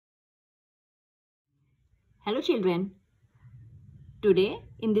Hello children. Today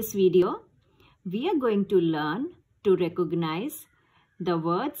in this video, we are going to learn to recognize the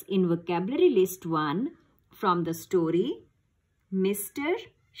words in vocabulary list 1 from the story Mr.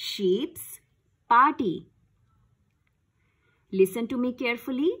 Sheep's Party. Listen to me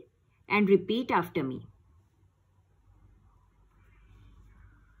carefully and repeat after me.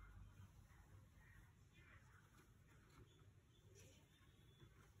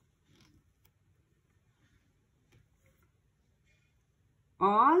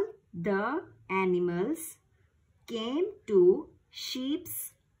 All the animals came to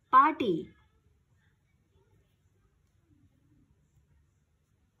sheep's party.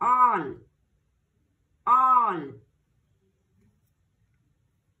 All.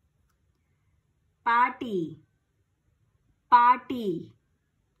 Party.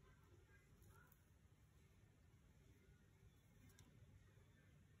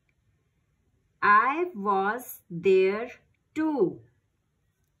 I was there too.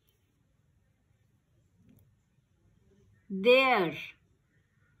 There.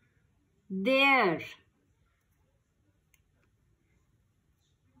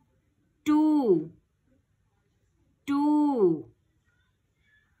 Two.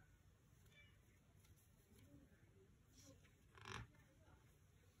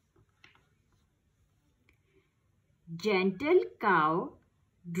 Gentle cow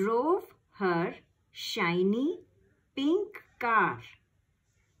drove her shiny pink car.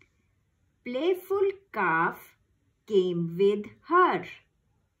 Playful calf came with her.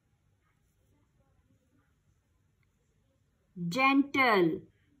 Gentle.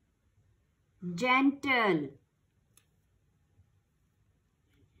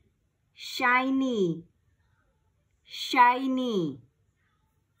 Shiny.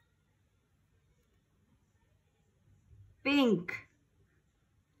 Pink.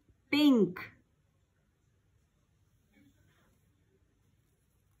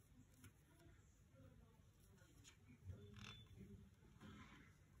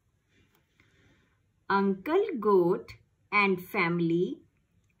 Uncle Goat and family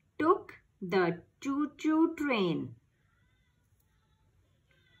took the choo-choo train.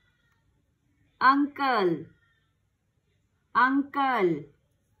 Uncle.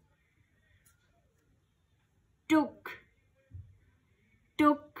 Took.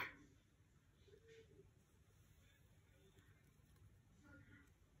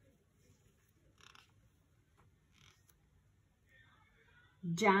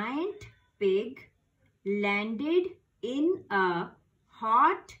 Giant pig landed in a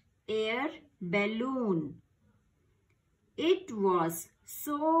hot air balloon. It was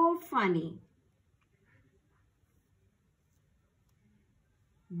so funny.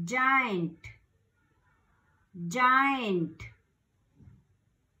 Giant.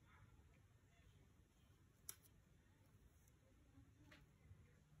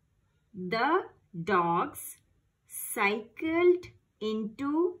 The dogs cycled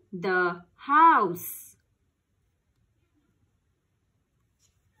into the house.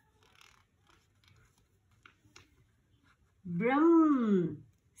 Brum,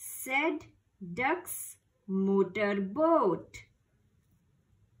 said duck's motorboat.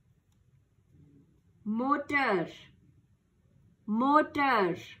 Motor.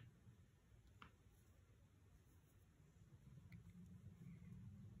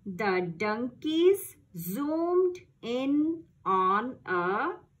 The donkeys zoomed in on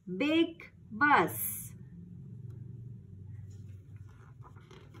a big bus.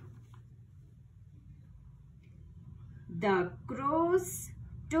 The crows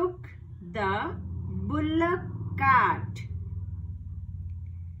took the bullock cart.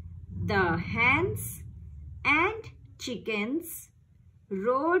 The hens and chickens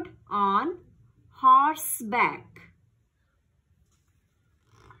rode on horseback.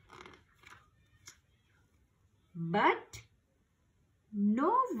 But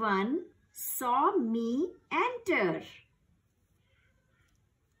no one saw me enter.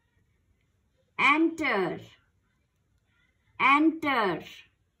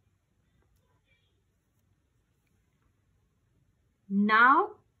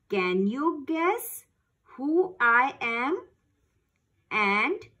 Now can you guess who I am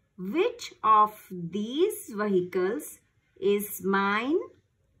and which of these vehicles is mine?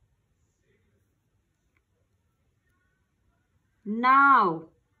 Now.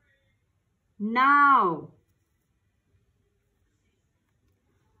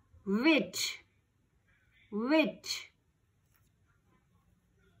 Which?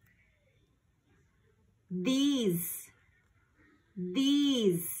 These.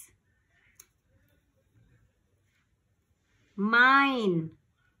 Mine.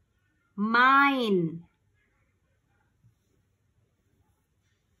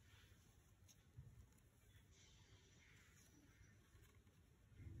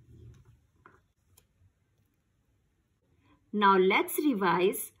 Now let's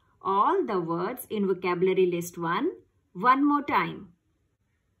revise all the words in vocabulary list 1 one more time.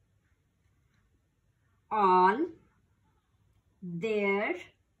 All, there,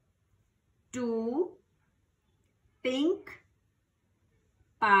 to, pink,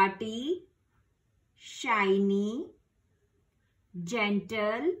 party, shiny,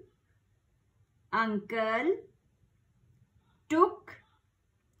 gentle, uncle, took,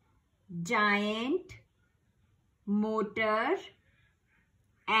 giant, motor,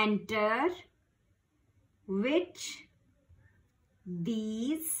 enter, which,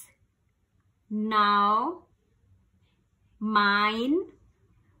 these, now, mine,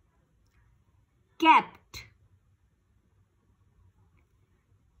 kept.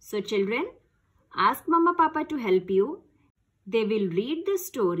 So children, ask Mama Papa to help you. They will read the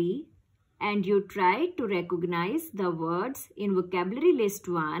story and you try to recognize the words in vocabulary list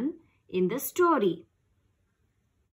 1 in the story.